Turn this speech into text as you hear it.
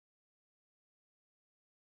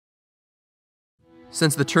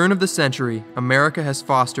Since the turn of the century, America has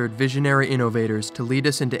fostered visionary innovators to lead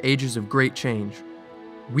us into ages of great change.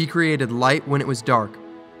 We created light when it was dark,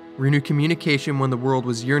 renewed communication when the world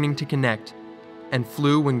was yearning to connect, and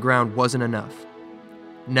flew when ground wasn't enough.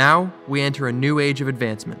 Now, we enter a new age of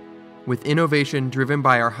advancement, with innovation driven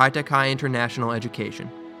by our High-Tech High International education.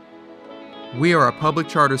 We are a public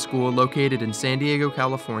charter school located in San Diego,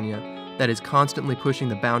 California, that is constantly pushing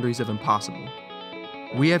the boundaries of impossible.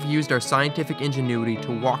 We have used our scientific ingenuity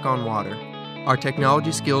to walk on water, our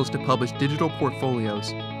technology skills to publish digital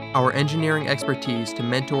portfolios, our engineering expertise to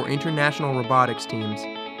mentor international robotics teams,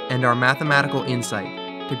 and our mathematical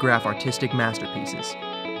insight to graph artistic masterpieces.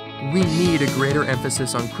 We need a greater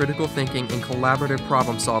emphasis on critical thinking and collaborative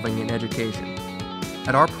problem solving in education.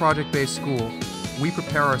 At our project-based school, we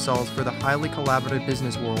prepare ourselves for the highly collaborative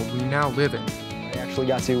business world we now live in. I actually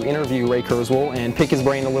got to interview Ray Kurzweil and pick his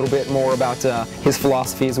brain a little bit more about his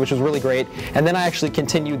philosophies, which was really great. And then I actually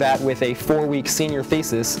continued that with a 4-week senior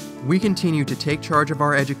thesis. We continue to take charge of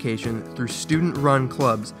our education through student-run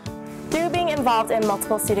clubs. Through being involved in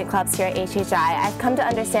multiple student clubs here at HHI, I've come to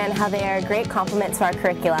understand how they are a great complement to our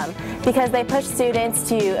curriculum because they push students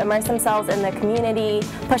to immerse themselves in the community,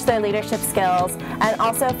 push their leadership skills, and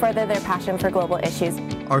also further their passion for global issues.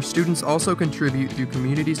 Our students also contribute through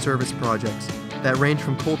community service projects that range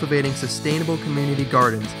from cultivating sustainable community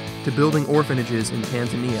gardens to building orphanages in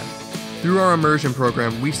Tanzania. Through our immersion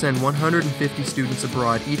program, we send 150 students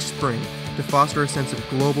abroad each spring to foster a sense of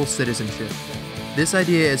global citizenship. This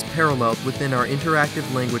idea is paralleled within our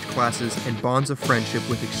interactive language classes and bonds of friendship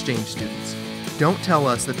with exchange students. Don't tell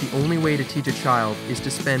us that the only way to teach a child is to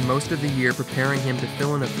spend most of the year preparing him to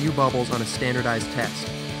fill in a few bubbles on a standardized test.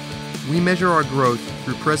 We measure our growth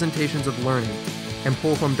through presentations of learning and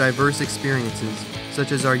pull from diverse experiences,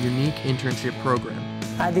 such as our unique internship program.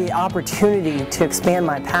 I had the opportunity to expand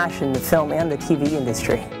my passion in the film and the TV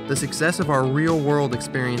industry. The success of our real-world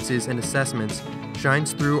experiences and assessments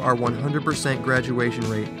shines through our 100% graduation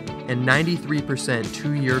rate and 93%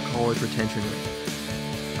 2-year college retention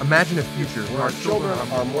rate. Imagine a future where our children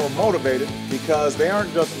are more motivated because they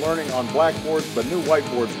aren't just learning on blackboards, but new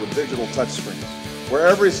whiteboards with digital touchscreens, where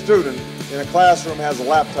every student in a classroom has a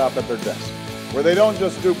laptop at their desk, where they don't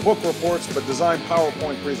just do book reports, but design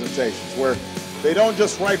PowerPoint presentations, where they don't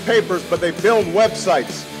just write papers, but they build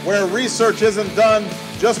websites, where research isn't done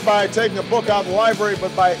just by taking a book out of the library,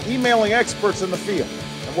 but by emailing experts in the field,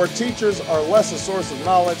 and where teachers are less a source of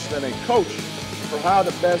knowledge than a coach for how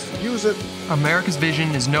to best use it. America's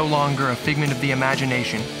vision is no longer a figment of the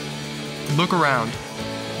imagination. Look around.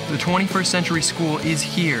 The 21st century school is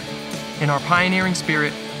here, in our pioneering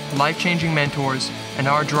spirit, life-changing mentors, and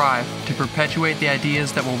our drive to perpetuate the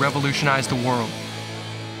ideas that will revolutionize the world.